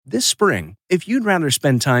This spring, if you'd rather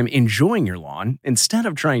spend time enjoying your lawn instead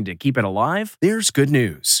of trying to keep it alive, there's good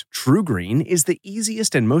news. True Green is the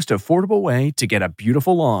easiest and most affordable way to get a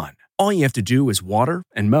beautiful lawn. All you have to do is water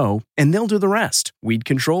and mow, and they'll do the rest. Weed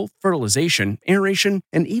control, fertilization, aeration,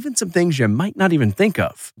 and even some things you might not even think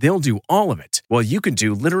of. They'll do all of it, while you can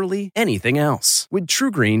do literally anything else. With True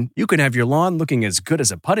Green, you can have your lawn looking as good as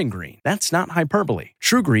a putting green. That's not hyperbole.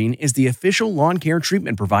 True Green is the official lawn care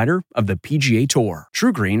treatment provider of the PGA Tour.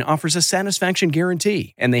 True Green offers a satisfaction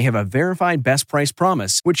guarantee, and they have a verified best price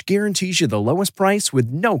promise, which guarantees you the lowest price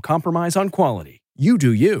with no compromise on quality. You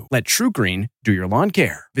do you. Let True Green do your lawn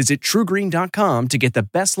care. Visit truegreen.com to get the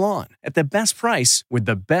best lawn at the best price with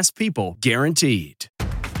the best people guaranteed.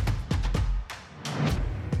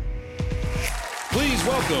 Please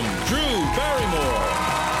welcome Drew Barrymore.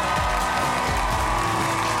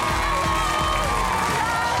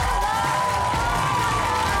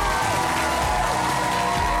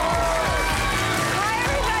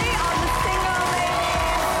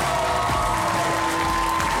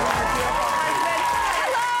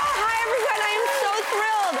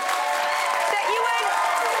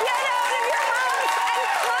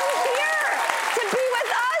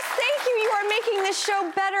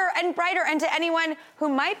 Show better and brighter, and to anyone who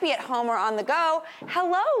might be at home or on the go,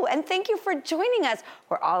 hello and thank you for joining us.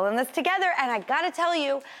 We're all in this together, and I gotta tell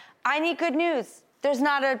you, I need good news. There's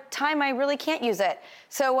not a time I really can't use it.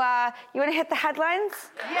 So you wanna hit the headlines?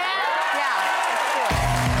 Yeah, let's do it.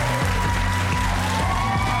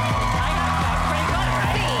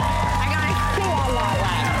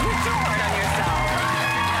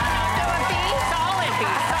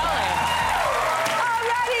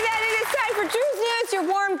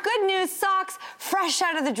 Warm, good news socks, fresh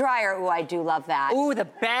out of the dryer. Ooh, I do love that. Ooh, the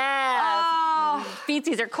best. Oh.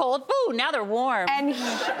 Feetsies are cold. Ooh, now they're warm. And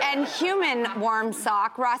human warm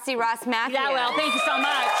sock, Rossi Ross Matthews. Yeah, well, thank you so much.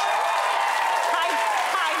 Hi.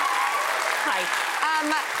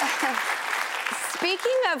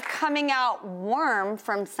 Speaking of coming out warm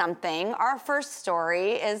from something, our first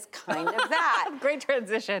story is kind of that. Great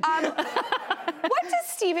transition. What does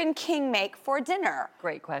Stephen King make for dinner?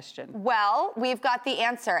 Great question. Well, we've got the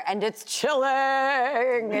answer, and it's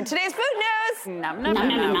chilling. In today's food news. Nom, nom, nom,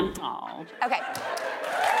 nom, nom. Oh. Okay.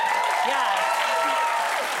 Yes.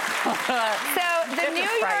 So the New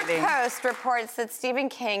York frightening. Post reports that Stephen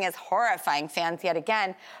King is horrifying fans yet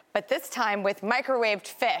again, but this time with microwaved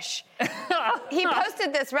fish. He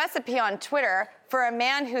posted this recipe on Twitter for a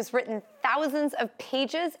man who's written thousands of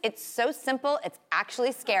pages. It's so simple, it's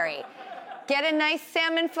actually scary. Get a nice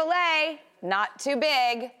salmon fillet, not too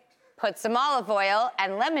big. Put some olive oil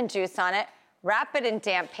and lemon juice on it. Wrap it in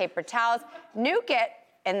damp paper towels. Nuke it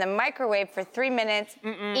in the microwave for 3 minutes.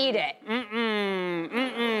 Eat it.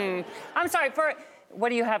 I'm sorry, what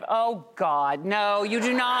do you have? Oh, God, no, you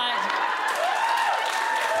do not.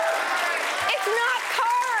 It's not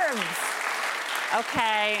carbs.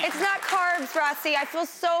 Okay. It's not carbs, Rossi. I feel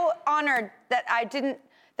so honored that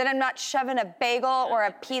I'm not shoving a bagel or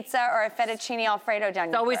a pizza or a fettuccine Alfredo down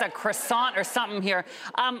your It's always throat. a croissant or something here.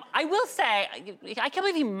 I will say, I can't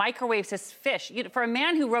believe he microwaves his fish. For a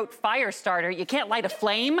man who wrote Firestarter, you can't light a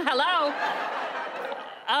flame. Hello?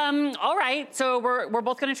 All right, so we're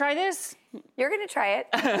both gonna try this? You're gonna try it.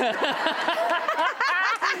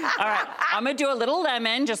 All right, I'm gonna do a little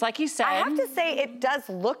lemon, just like you said. I have to say, it does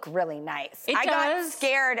look really nice. It I got does.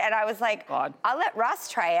 scared and I was like, God. I'll let Russ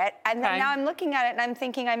try it. And then Okay. now I'm looking at it and I'm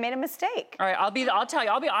thinking I made a mistake. All right, I'll tell you,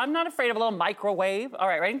 I'm not afraid of a little microwave. All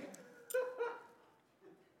right, ready?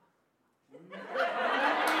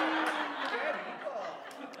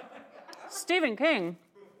 Stephen King,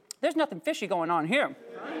 there's nothing fishy going on here.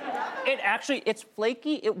 It's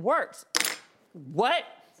flaky, it works. What?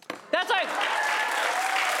 That's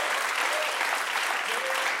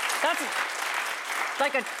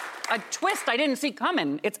like a twist I didn't see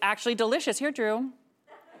coming. It's actually delicious. Here, Drew.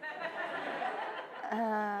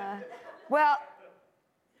 Well,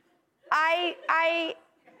 I'll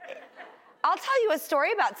tell you a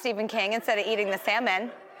story about Stephen King instead of eating the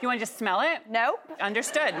salmon. You want to just smell it? Nope.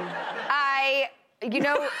 Understood.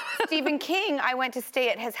 Stephen King, I went to stay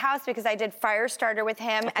at his house because I did Firestarter with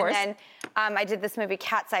him. Of course. And then I did this movie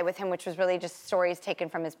Cat's Eye with him, which was really just stories taken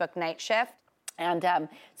from his book Night Shift. And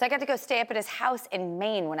so I got to go stay up at his house in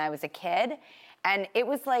Maine when I was a kid. And it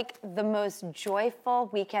was like the most joyful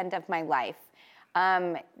weekend of my life.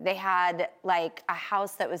 They had like a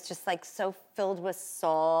house that was just like so filled with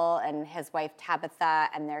soul, and his wife Tabitha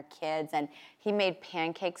and their kids, and he made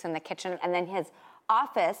pancakes in the kitchen, and then his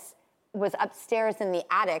office was upstairs in the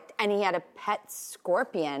attic, and he had a pet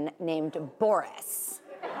scorpion named Boris.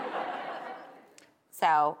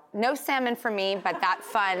 So no salmon for me, but that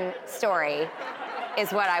fun story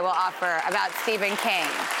is what I will offer about Stephen King.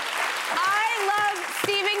 I love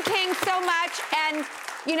Stephen King so much, and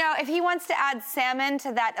you know, if he wants to add salmon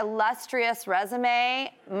to that illustrious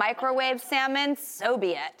resume, microwave salmon, so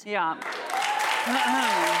be it. Yeah.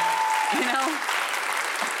 You know?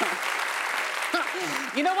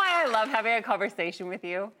 You know why I love having a conversation with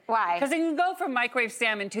you? Why? Because it can go from microwave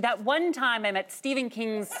salmon to that one time I met Stephen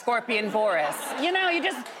King's Scorpion Boris. You know, you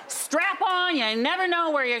just strap on, you never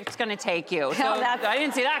know where it's going to take you. So I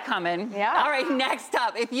didn't see that coming. Yeah. All right, next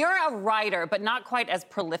up. If you're a writer, but not quite as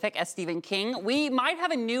prolific as Stephen King, we might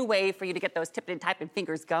have a new way for you to get those tipping and typing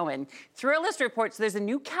fingers going. Thrillist reports there's a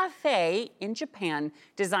new cafe in Japan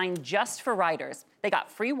designed just for writers. They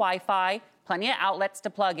got free Wi-Fi, plenty of outlets to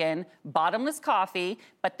plug in, bottomless coffee,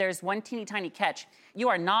 but there's one teeny tiny catch. You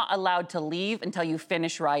are not allowed to leave until you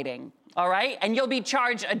finish writing, all right? And you'll be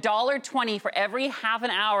charged $1.20 for every half an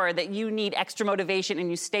hour that you need extra motivation and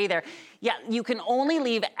you stay there. Yeah, you can only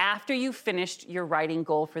leave after you've finished your writing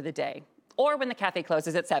goal for the day, or when the cafe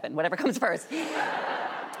closes at 7, whatever comes first.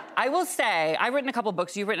 I will say, I've written a couple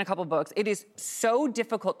books, you've written a couple books. It is so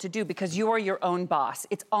difficult to do because you are your own boss.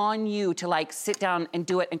 It's on you to like sit down and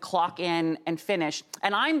do it and clock in and finish.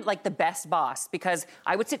 And I'm like the best boss because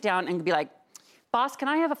I would sit down and be like, boss, can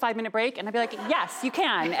I have a 5-minute break? And I'd be like, yes, you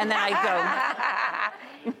can. And then I'd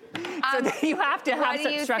go. So you have to have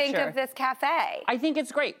some structure. What do you think of this cafe? I think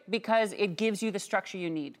it's great because it gives you the structure you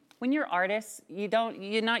need. When you're artists,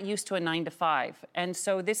 you're not used to a 9 to 5. And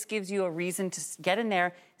so this gives you a reason to get in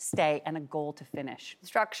there, stay, and a goal to finish.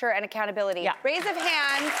 Structure and accountability. Yeah. Raise of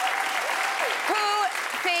hands. Who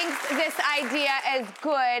thinks this idea is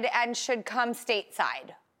good and should come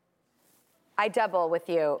stateside? I double with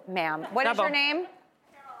you, ma'am. What is your name?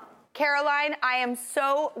 Caroline, I am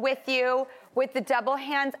so with you with the double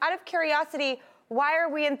hands. Out of curiosity, why are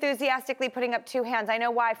we enthusiastically putting up 2 hands? I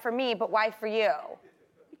know why for me, but why for you?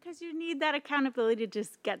 Because you need that accountability to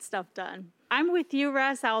just get stuff done. I'm with you,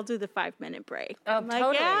 Russ. I'll do the 5-minute break. Oh,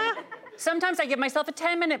 totally. Yeah. Sometimes I give myself a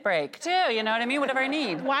 10-minute break, too. You know what I mean? Whatever I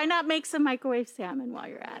need. Why not make some microwave salmon while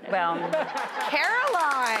you're at it? Well,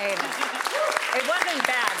 Caroline. it wasn't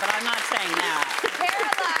bad, but I'm not saying that.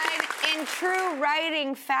 Caroline, in true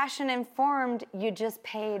writing, fashion informed, you just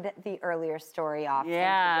paid the earlier story off.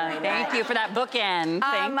 Yeah, thank you for that bookend.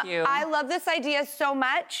 Thank you. I love this idea so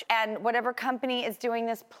much, and whatever company is doing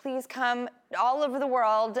this, please come all over the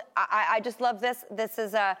world. I just love this. This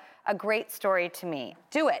is a great story to me.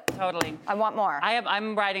 Do it. Totally. I want more.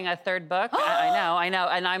 I'm writing a 3rd book. I know.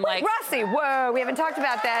 And I'm Wait, like... Rossi, whoa, we haven't talked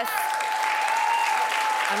about this.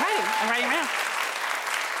 I'm writing right now.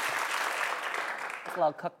 It's a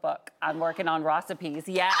little cookbook. I'm working on recipes.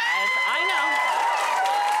 Yes, I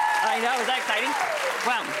know. Is that exciting?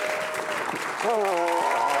 Well,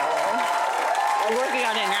 I'm working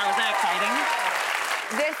on it now. Is that exciting?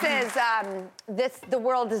 The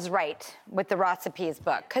World is Right with the recipes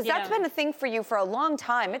book, because that's been a thing for you for a long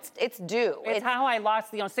time. It's due. It's how I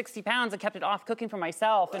lost 60 pounds and kept it off cooking for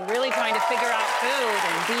myself and really trying to figure out food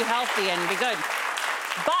and be healthy and be good.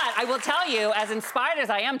 But I will tell you, as inspired as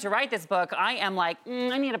I am to write this book, I am like,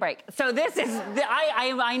 I need a break. So this is,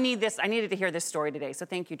 I need this. I needed to hear this story today. So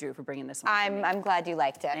thank you, Drew, for bringing this on. I'm glad you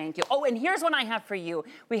liked it. Thank you. Oh, and here's one I have for you.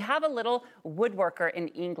 We have a little woodworker in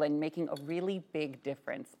England making a really big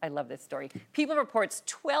difference. I love this story. People reports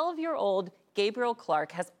 12-year-old Gabriel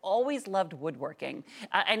Clark has always loved woodworking.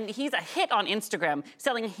 And he's a hit on Instagram,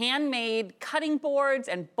 selling handmade cutting boards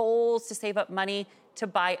and bowls to save up money to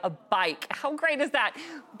buy a bike. How great is that?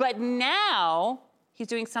 But now he's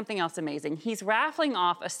doing something else amazing. He's raffling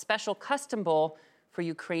off a special custom bowl for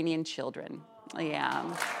Ukrainian children. Yeah.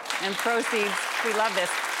 And proceeds, we love this.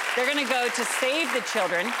 They're gonna go to Save the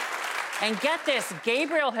Children. And get this,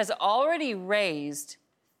 Gabriel has already raised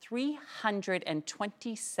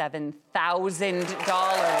 $327,000.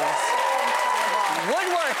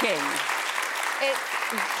 Woodworking. It's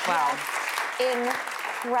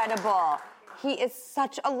incredible. He is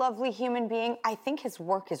such a lovely human being. I think his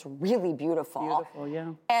work is really beautiful. Beautiful,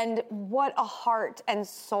 yeah. And what a heart and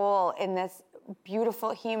soul in this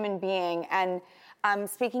beautiful human being. And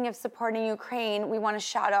speaking of supporting Ukraine, we want to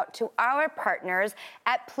shout out to our partners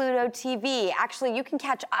at Pluto TV. Actually, you can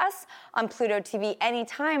catch us on Pluto TV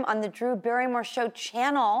anytime on the Drew Barrymore Show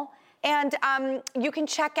channel. And you can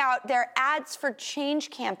check out their Ads for Change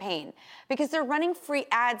campaign because they're running free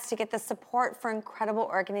ads to get the support for incredible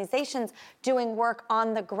organizations doing work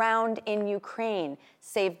on the ground in Ukraine.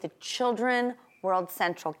 Save the Children, World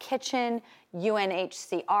Central Kitchen,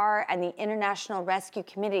 UNHCR, and the International Rescue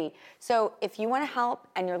Committee. So if you want to help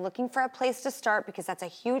and you're looking for a place to start, because that's a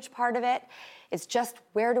huge part of it, it's just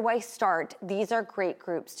where do I start? These are great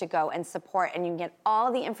groups to go and support, and you can get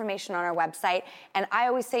all the information on our website. And I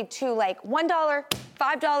always say too, like $1,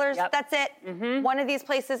 $5, that's it. One of these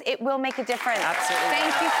places, it will make a difference. Absolutely.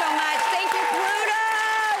 Thank you so much. Thank you, Pluto.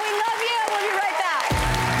 We love you. We'll be right back.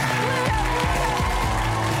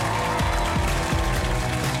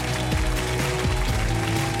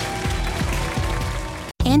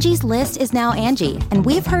 Angie's List is now Angie, and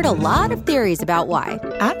we've heard a lot of theories about why.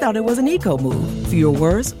 I thought it was an eco move. Fewer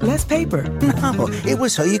words, less paper. No, it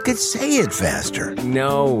was so you could say it faster.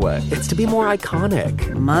 No, it's to be more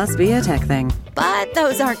iconic. Must be a tech thing. But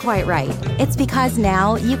those aren't quite right. It's because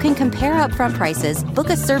now you can compare upfront prices, book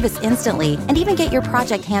a service instantly, and even get your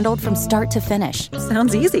project handled from start to finish.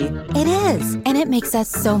 Sounds easy. It is, and it makes us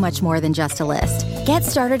so much more than just a list. Get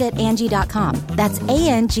started at Angie.com. That's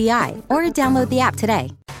ANGI, or download the app today.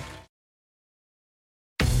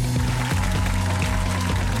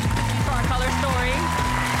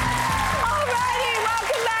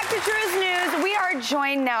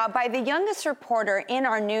 Joined now by the youngest reporter in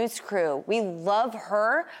our news crew. We love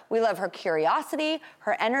her. We love her curiosity,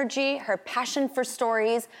 her energy, her passion for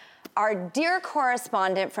stories. Our dear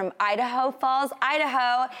correspondent from Idaho Falls,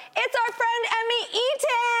 Idaho, it's our friend Emmy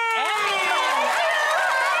Eaton.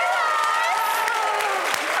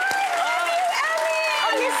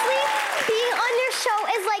 Honestly, being on your show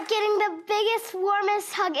is like getting the biggest,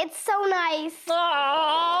 warmest hug. It's so nice.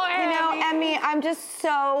 Oh, You know, Emmy, I'm just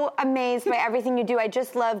so amazed by everything you do. I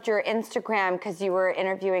just loved your Instagram because you were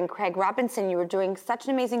interviewing Craig Robinson. You were doing such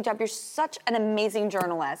an amazing job. You're such an amazing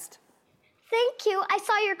journalist. Thank you. I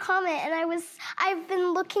saw your comment, and I've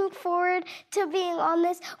been looking forward to being on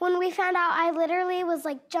this. When we found out, I literally was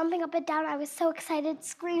like jumping up and down. I was so excited,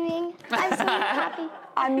 screaming. I'm so happy.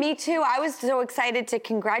 Me too. I was so excited to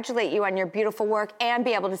congratulate you on your beautiful work and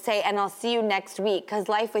be able to say, and I'll see you next week, because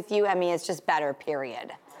life with you, Emmy, is just better,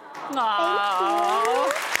 period. Thank you.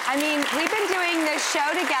 I mean, we've been doing this show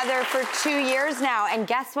together for 2 years now, and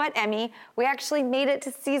guess what, Emmy? We actually made it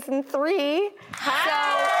to season 3.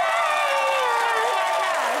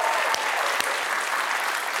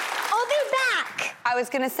 I'll be back. I was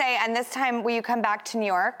gonna say, and this time, will you come back to New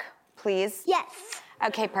York, please? Yes.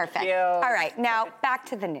 Okay, perfect. Cute. All right, now back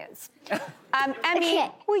to the news. Emmy,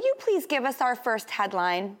 Okay. will you please give us our first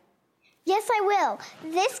headline? Yes, I will.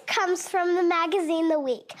 This comes from the magazine The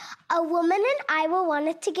Week. A woman in Iowa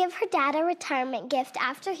wanted to give her dad a retirement gift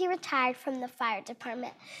after he retired from the fire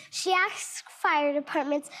department. She asked fire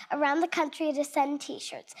departments around the country to send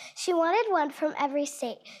T-shirts. She wanted one from every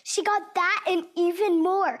state. She got that and even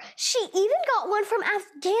more. She even got one from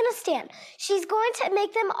Afghanistan. She's going to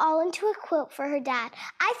make them all into a quilt for her dad.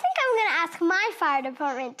 I think I'm going to ask my fire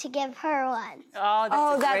department to give her one. Oh,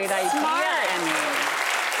 that's a great idea, smart. Emmy.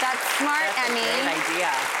 That's smart, Emmy. Great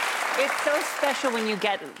idea. It's so special when you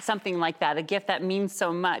get something like that, a gift that means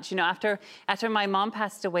so much. You know, after my mom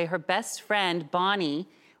passed away, her best friend, Bonnie,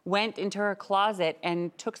 went into her closet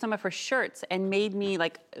and took some of her shirts and made me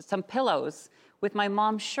like some pillows with my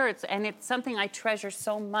mom's shirts. And it's something I treasure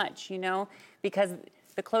so much, you know, because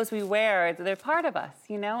the clothes we wear, they're part of us,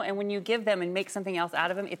 you know? And when you give them and make something else out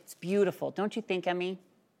of them, it's beautiful. Don't you think, Emmy?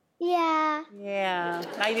 Yeah. Yeah,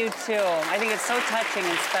 I do too. I think it's so touching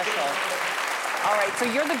and special. All right, so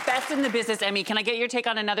you're the best in the business, Emmy. Can I get your take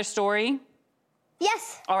on another story?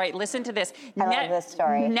 Yes. All right, listen to this. I love this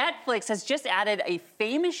story. Netflix has just added a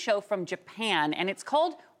famous show from Japan, and it's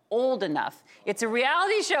called Old Enough. It's a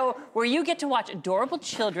reality show where you get to watch adorable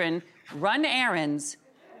children run errands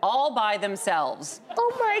all by themselves.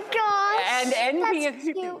 Oh my gosh. And That's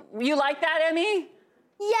cute. You like that, Emmy?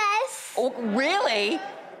 Yes. Oh, really?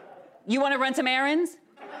 You want to run some errands?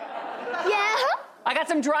 Yeah. I got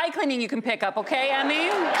some dry cleaning you can pick up, okay, Emmy?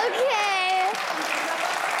 Okay.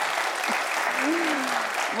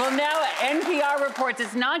 Well, now NPR reports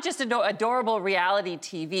it's not just adorable reality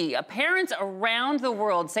TV. Parents around the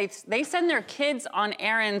world say they send their kids on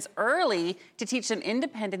errands early to teach them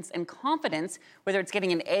independence and confidence, whether it's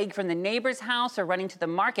getting an egg from the neighbor's house or running to the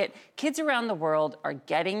market. Kids around the world are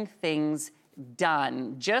getting things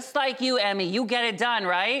done. Just like you, Emmy. You get it done,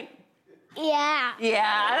 right? Yeah.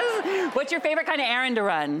 Yeah. What's your favorite kind of errand to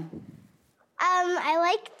run? I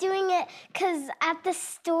like doing it because at the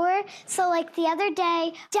store, so like the other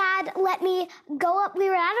day, Dad let me go up, we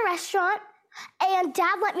were at a restaurant, and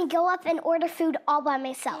Dad let me go up and order food all by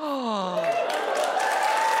myself. And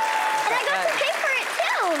I got to pay for it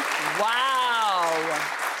too. Wow.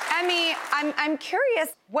 Emmy, I'm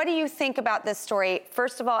curious, what do you think about this story,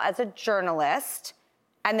 first of all, as a journalist,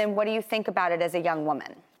 and then what do you think about it as a young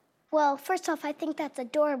woman? Well, first off, I think that's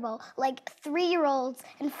adorable. Like 3-year-olds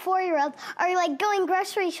and 4-year-olds are like going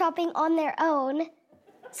grocery shopping on their own.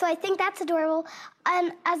 So I think that's adorable.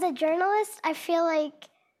 And as a journalist, I feel like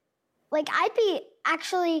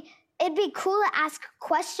it'd be cool to ask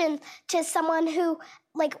questions to someone who,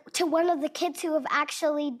 to one of the kids who have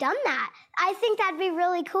actually done that. I think that'd be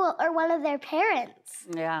really cool, or one of their parents.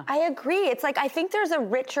 Yeah. I agree. It's I think there's a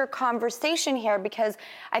richer conversation here because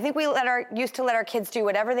I think we used to let our kids do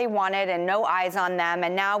whatever they wanted and no eyes on them.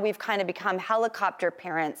 And now we've kind of become helicopter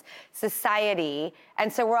parents, society.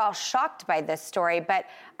 And so we're all shocked by this story. But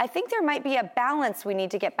I think there might be a balance we need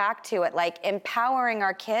to get back to it, empowering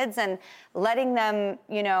our kids and letting them,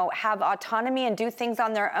 have autonomy and do things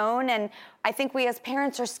on their own. And I think we as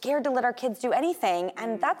parents are scared to let our kids do anything,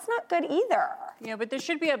 and that's not good either. Yeah, but there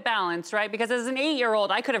should be a balance, right? Because as an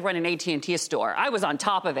 8-year-old, I could have run an AT&T store. I was on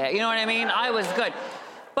top of it, you know what I mean? I was good.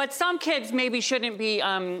 But some kids maybe shouldn't be,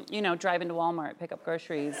 driving to Walmart, pick up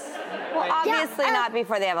groceries. Well, right? obviously not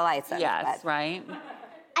before they have a license. Yes, but. right?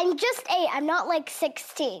 I'm just 8. I'm not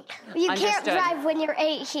 16. You can't drive when you're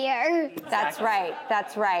 8 here. That's right.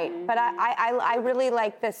 But I really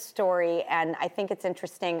like this story, and I think it's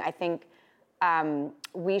interesting. I think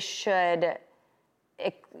we should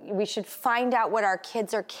find out what our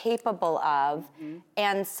kids are capable of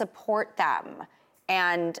and support them.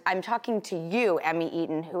 And I'm talking to you, Emmy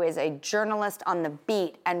Eaton, who is a journalist on the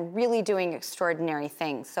beat and really doing extraordinary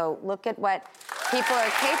things. So look at what people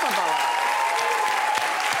are capable of.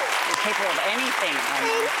 You're capable of anything. Thank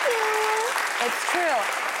you. It's true.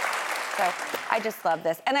 So I just love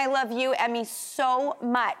this. And I love you, Emmy, so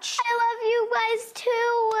much. I love you guys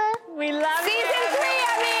too. We love Season 3,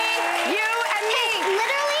 Emmy! You and me! Hey,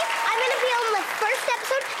 literally, I'm going to be on the first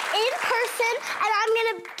episode in person, and I'm going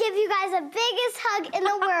to give you guys the biggest hug in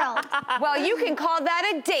the world. Well, you can call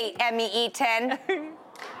that a date, Emmy Eaton.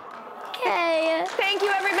 Okay. Thank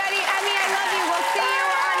you, everybody. Emmy, I love you. We'll see you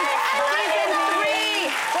on season 3.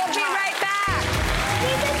 We'll be right back.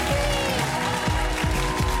 Season 3.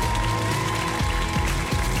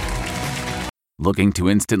 Looking to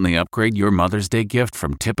instantly upgrade your Mother's Day gift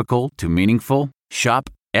from typical to meaningful? Shop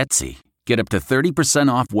Etsy. Get up to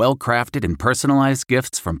 30% off well-crafted and personalized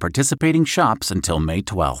gifts from participating shops until May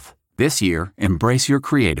 12th. This year, embrace your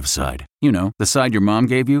creative side. The side your mom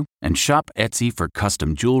gave you. And shop Etsy for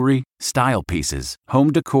custom jewelry, style pieces,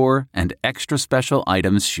 home decor, and extra special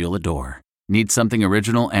items she'll adore. Need something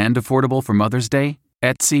original and affordable for Mother's Day?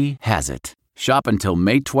 Etsy has it. Shop until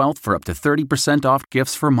May 12th for up to 30% off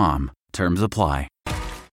gifts for mom. Terms apply.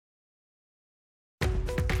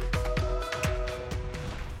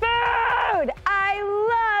 Food!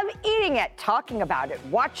 I love eating it, talking about it,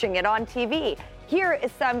 watching it on TV. Here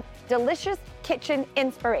is some delicious kitchen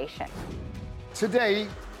inspiration. Today,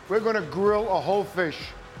 we're going to grill a whole fish,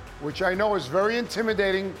 which I know is very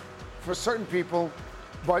intimidating for certain people,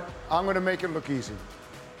 but I'm going to make it look easy.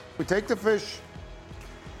 We take the fish,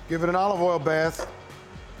 give it an olive oil bath,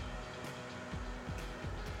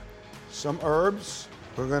 some herbs.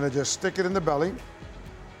 We're going to just stick it in the belly,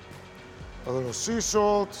 a little sea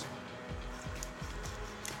salt,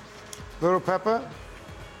 little pepper,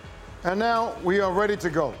 and now we are ready to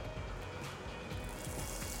go.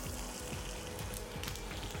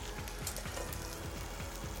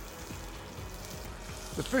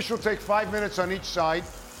 The fish will take 5 minutes on each side.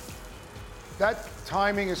 That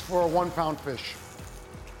timing is for a 1-pound fish.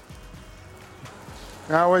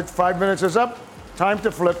 Now 5 minutes is up, time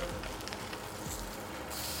to flip.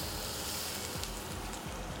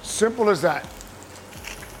 Simple as that.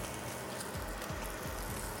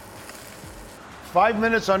 5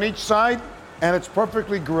 minutes on each side, and it's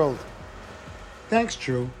perfectly grilled. Thanks,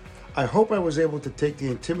 Drew. I hope I was able to take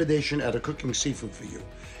the intimidation out of cooking seafood for you.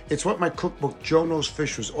 It's what my cookbook, Joe Knows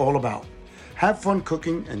Fish, was all about. Have fun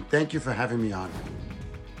cooking, and thank you for having me on.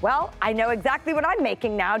 Well, I know exactly what I'm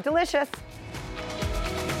making now. Delicious.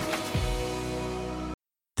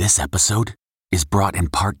 This episode is brought in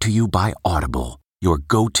part to you by Audible, your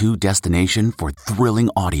go-to destination for thrilling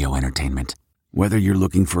audio entertainment. Whether you're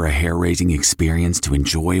looking for a hair-raising experience to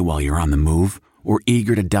enjoy while you're on the move, or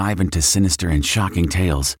eager to dive into sinister and shocking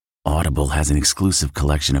tales, Audible has an exclusive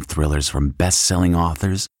collection of thrillers from best-selling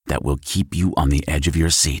authors that will keep you on the edge of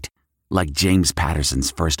your seat. Like James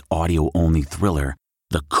Patterson's first audio-only thriller,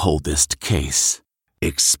 The Coldest Case.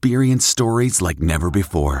 Experience stories like never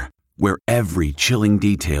before, where every chilling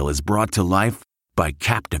detail is brought to life by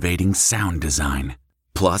captivating sound design.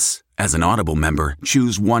 Plus, as an Audible member,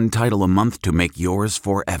 choose one title a month to make yours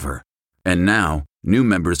forever. And now, New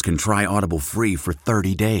members can try Audible free for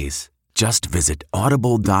 30 days. Just visit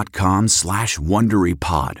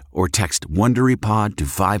audible.com/WonderyPod or text WonderyPod to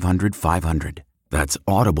 500-500. That's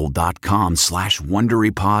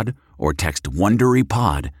audible.com/WonderyPod or text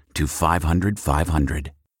WonderyPod to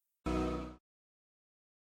 500-500.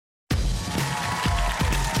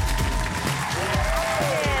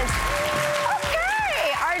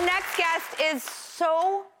 Okay, our next guest is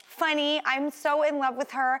so funny. I'm so in love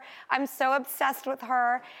with her. I'm so obsessed with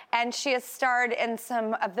her. And she has starred in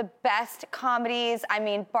some of the best comedies. I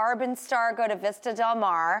mean, Barb and Star Go to Vista Del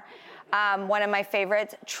Mar. One of my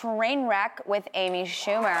favorites, Trainwreck with Amy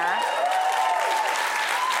Schumer.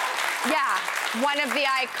 Yeah, one of the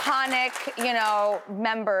iconic,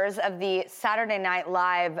 members of the Saturday Night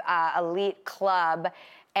Live elite club.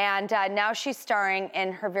 And now she's starring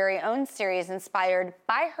in her very own series inspired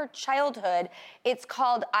by her childhood. It's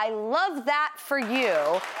called I Love That For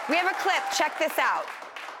You. We have a clip. Check this out.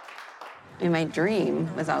 My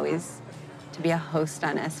dream was always to be a host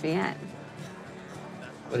on SVN.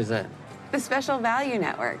 What is that? The Special Value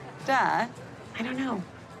Network. Duh. I don't know.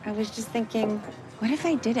 I was just thinking, what if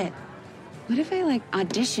I did it? What if I,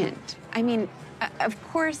 auditioned? I mean, of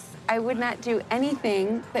course, I would not do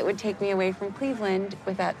anything that would take me away from Cleveland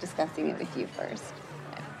without discussing it with you first.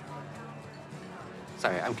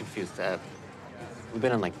 Sorry, I'm confused. We've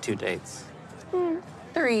been on 2 dates. 3.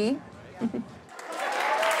 Ladies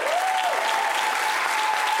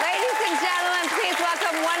and gentlemen, please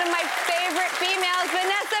welcome one of my favorite females,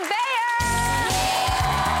 Vanessa Bayer.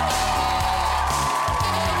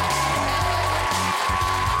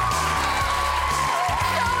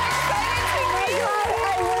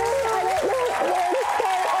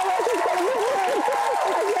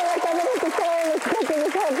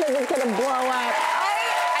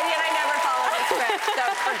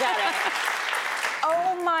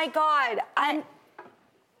 Oh my God, I'm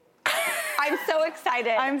so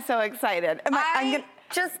excited. I'm so excited. I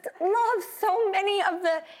just love so many of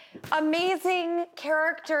the amazing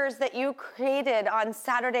characters that you created on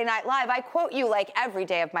Saturday Night Live. I quote you every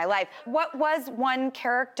day of my life. What was one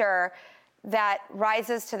character that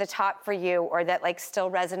rises to the top for you, or that still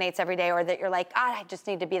resonates every day, or that you're I just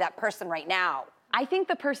need to be that person right now? I think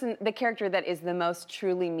the character that is the most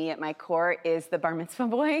truly me at my core is the bar mitzvah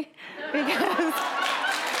boy, because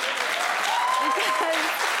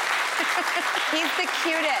he's the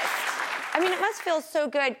cutest. I mean, it must feel so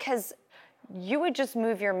good because you would just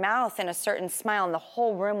move your mouth in a certain smile and the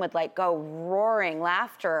whole room would go roaring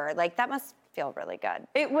laughter. That must feel really good.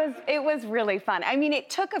 It was really fun. I mean, it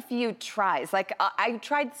took a few tries. I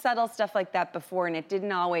tried subtle stuff like that before, and it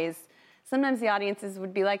didn't always. Sometimes the audiences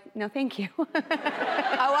would be like, no, thank you. Oh,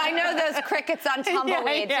 I know those crickets on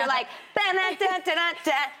tumbleweeds. Yeah. You're like,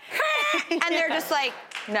 and they're just like,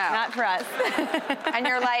 no. Not for us. And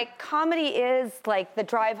you're like, comedy is the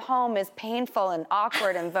drive home is painful and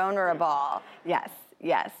awkward and vulnerable. Yes.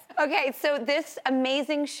 Okay, so this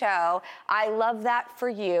amazing show, I Love That For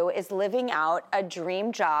You, is living out a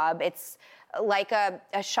dream job. It's like a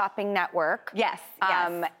shopping network. Yes.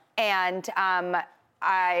 I'm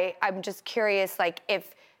just curious,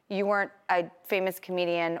 if you weren't a famous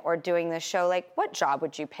comedian or doing this show, what job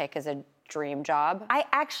would you pick as a dream job? I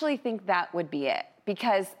actually think that would be it,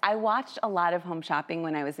 because I watched a lot of Home Shopping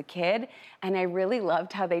when I was a kid, and I really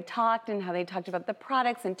loved how they talked and how they talked about the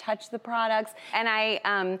products and touched the products. And I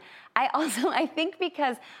think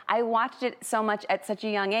because I watched it so much at such a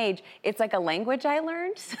young age, it's like a language I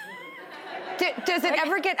learned. Does it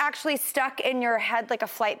ever get actually stuck in your head like a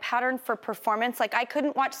flight pattern for performance? I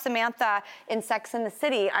couldn't watch Samantha in Sex and the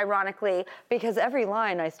City, ironically, because every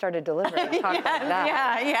line I started delivering talked like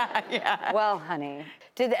that. Yeah. Well, honey,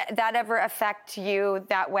 did that ever affect you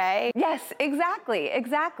that way? Yes, exactly.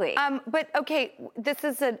 But okay, this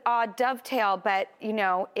is an odd dovetail, but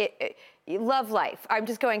love life. I'm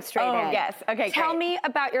just going straight in. Oh, yes. Okay, Tell great. me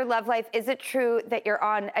about your love life. Is it true that you're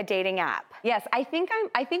on a dating app? Yes, I think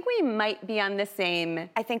we might be on the same.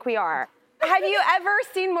 I think we are. Have you ever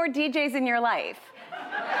seen more DJs in your life?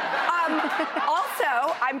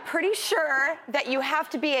 Also, I'm pretty sure that you have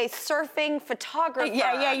to be a surfing photographer.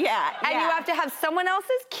 Yeah. And you have to have someone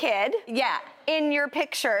else's kid. Yeah. In your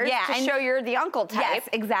pictures to show you're the uncle type. Yes,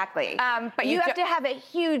 exactly. But you have to have a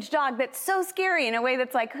huge dog that's so scary in a way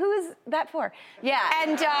that's who is that for? Yeah.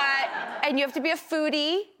 And you have to be a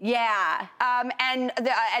foodie. Yeah.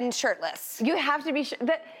 And shirtless. You have to be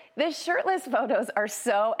the shirtless photos are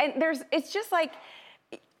so, and it's just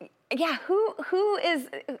who is,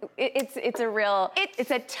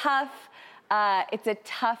 it's a tough it's a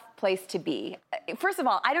tough place to be. First of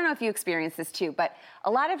all, I don't know if you experience this too, but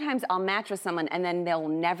a lot of times I'll match with someone and then they'll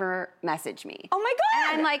never message me. Oh my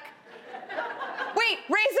God! And I'm like, wait,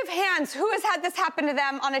 raise of hands. Who has had this happen to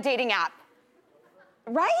them on a dating app?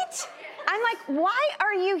 right? I'm like, why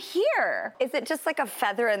are you here? Is it just like a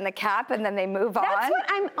feather in the cap and then they move on? That's what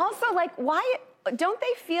I'm also like, why? Don't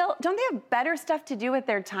they have better stuff to do with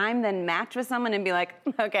their time than match with someone and be like,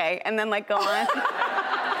 okay, and then like go on?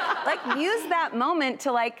 Like use that moment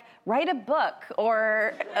to like write a book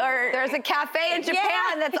or there's a cafe in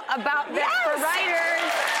Japan that's about this for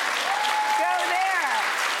writers. Go there.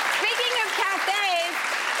 Speaking of cafes,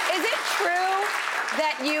 is it true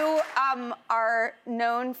that you are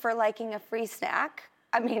known for liking a free snack?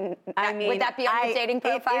 I mean, would that be on your dating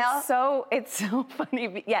profile? It's so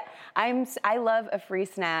funny. Yeah, I love a free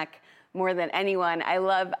snack more than anyone. I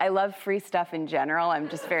love free stuff in general. I'm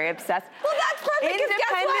just very obsessed. Well, that's perfect. Because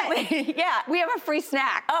guess what? Yeah, we have a free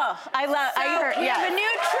snack. Oh, I heard. We have a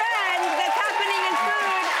new trend that's happening in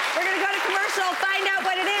food. We're gonna go to commercial, find out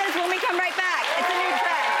what it is when we come right back. It's a new trend.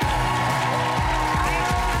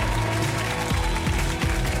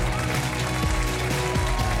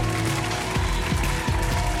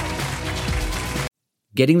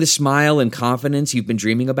 Getting the smile and confidence you've been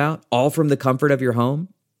dreaming about, all from the comfort of your home,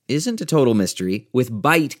 isn't a total mystery with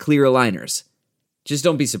Byte clear aligners. Just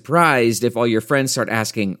don't be surprised if all your friends start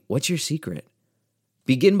asking, "What's your secret?"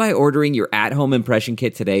 Begin by ordering your at-home impression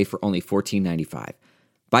kit today for only $14.95.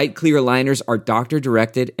 Byte clear aligners are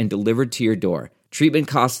doctor-directed and delivered to your door. Treatment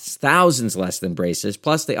costs thousands less than braces,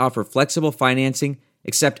 plus they offer flexible financing,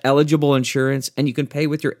 accept eligible insurance, and you can pay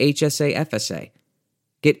with your HSA FSA.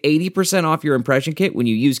 Get 80% off your impression kit when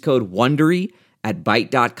you use code WONDERY at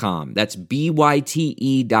Byte.com. That's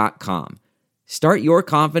BYTE.com. Start your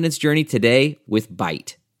confidence journey today with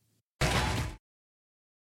Byte.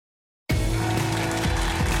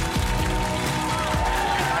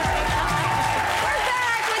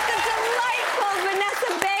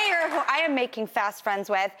 Making fast friends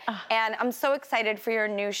with, and I'm so excited for your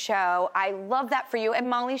new show. I love that for you. And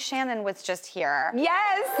Molly Shannon was just here.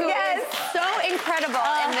 Yes, who is so incredible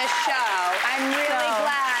in this show. I'm really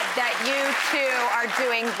glad that you two are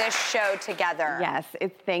doing this show together. Yes,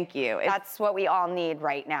 thank you. That's what we all need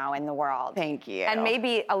right now in the world. Thank you. And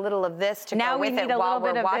maybe a little of this to now go with it while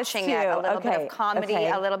we're watching it. A little bit of comedy,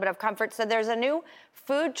 a little bit of comfort. So there's a new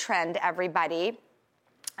food trend, everybody.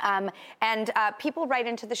 People write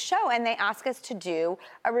into the show and they ask us to do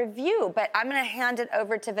a review, but I'm going to hand it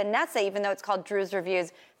over to Vanessa, even though it's called Drew's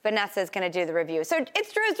Reviews. Vanessa is going to do the review. So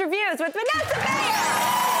it's Drew's Reviews with Vanessa Bayer.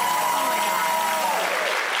 Oh my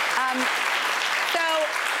God. So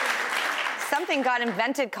something got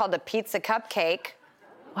invented called a pizza cupcake.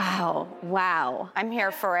 Wow. I'm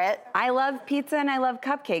here for it. I love pizza and I love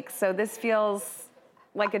cupcakes, so this feels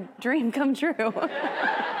like a dream come true.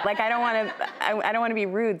 Like I don't want to be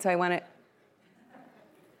rude, so I want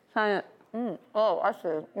to. Oh, I see.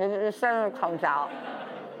 The center comes out.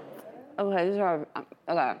 Okay, okay.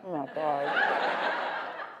 Oh my God.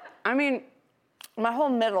 I mean, my whole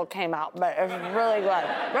middle came out, but it's really good.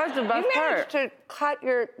 That's the best You part. managed to cut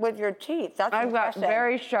with your teeth. That's I've impressive. got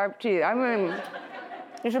very sharp teeth. I mean,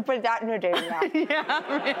 you should put that in your dating app.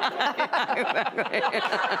 exactly.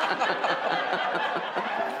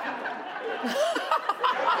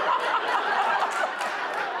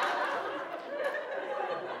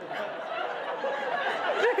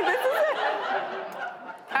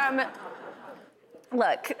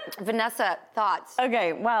 Look, Vanessa, thoughts?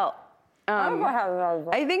 Okay, well,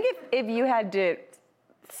 I think if you had to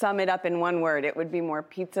sum it up in one word, it would be more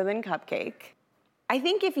pizza than cupcake. I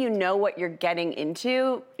think if you know what you're getting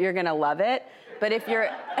into, you're gonna love it. But if you're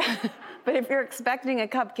expecting a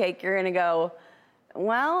cupcake, you're gonna go,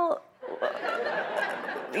 well,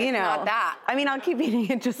 you know. Not that. I mean, I'll keep eating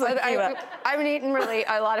it just like you. I haven't eaten really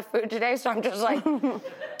a lot of food today, so I'm just like,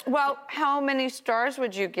 well, how many stars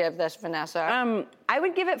would you give this, Vanessa? I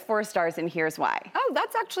would give it 4 stars, and here's why. Oh,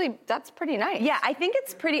 that's pretty nice. Yeah, I think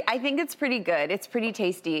it's pretty good. It's pretty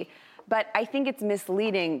tasty. But I think it's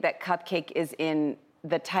misleading that cupcake is in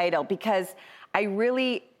the title because I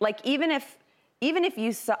really, like, even if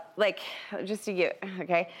you saw, like, just to get,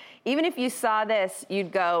 okay, even if you saw this,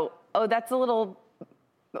 you'd go, oh, that's a little,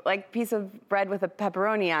 like, piece of bread with a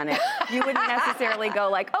pepperoni on it. You wouldn't necessarily go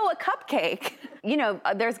like, oh, a cupcake. You know,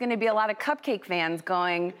 there's going to be a lot of cupcake fans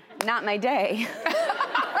going, not my day.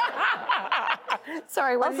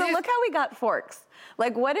 Sorry, also, look how we got forks.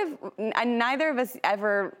 Like, what if neither of us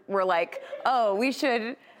ever were like, oh, we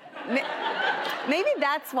should, maybe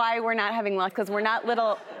that's why we're not having luck, because we're not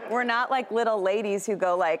like little ladies who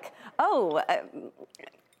go like, oh,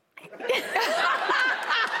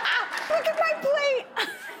 Look at my plate.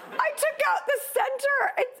 I took out the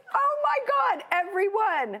center. It's, oh my God,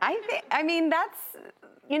 everyone. I mean, that's,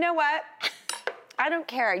 you know what? I don't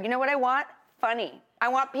care. You know what I want? Funny. I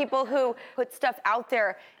want people who put stuff out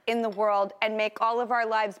there in the world and make all of our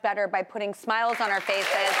lives better by putting smiles on our faces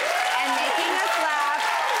and making us laugh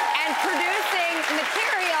and producing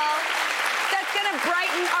material that's gonna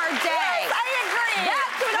brighten our day. Yes, I agree.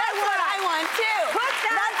 That's what I want too. Put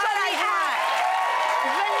that That's what I want.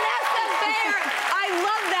 Vanessa Bayer, I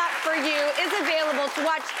love that for you, is available to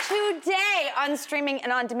watch today on streaming and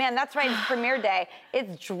on demand. That's right, it's premiere day.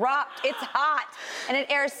 It's dropped, it's hot, and it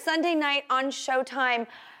airs Sunday night on Showtime.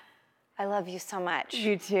 I love you so much.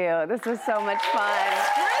 You too. This was so much fun.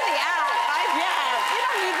 Screw the app. You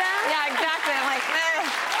don't need them. Yeah, exactly. I'm like, meh.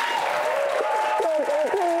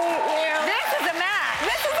 This is a match.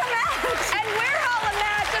 This is a match. And we're all a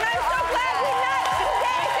match, and I'm so glad we met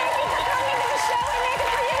today. Thank you for coming to the show. We make it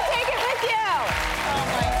for you. Take it with you. Oh,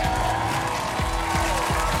 my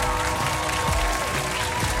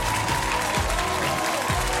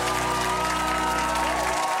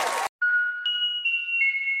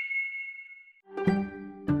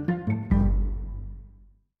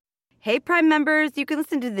Hey, Prime members, you can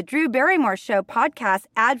listen to the Drew Barrymore Show podcast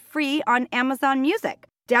ad-free on Amazon Music.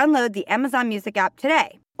 Download the Amazon Music app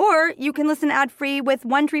today. Or you can listen ad-free with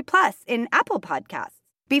Wondery Plus in Apple Podcasts.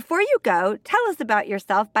 Before you go, tell us about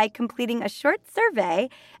yourself by completing a short survey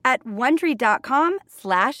at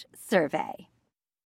Wondery.com/survey.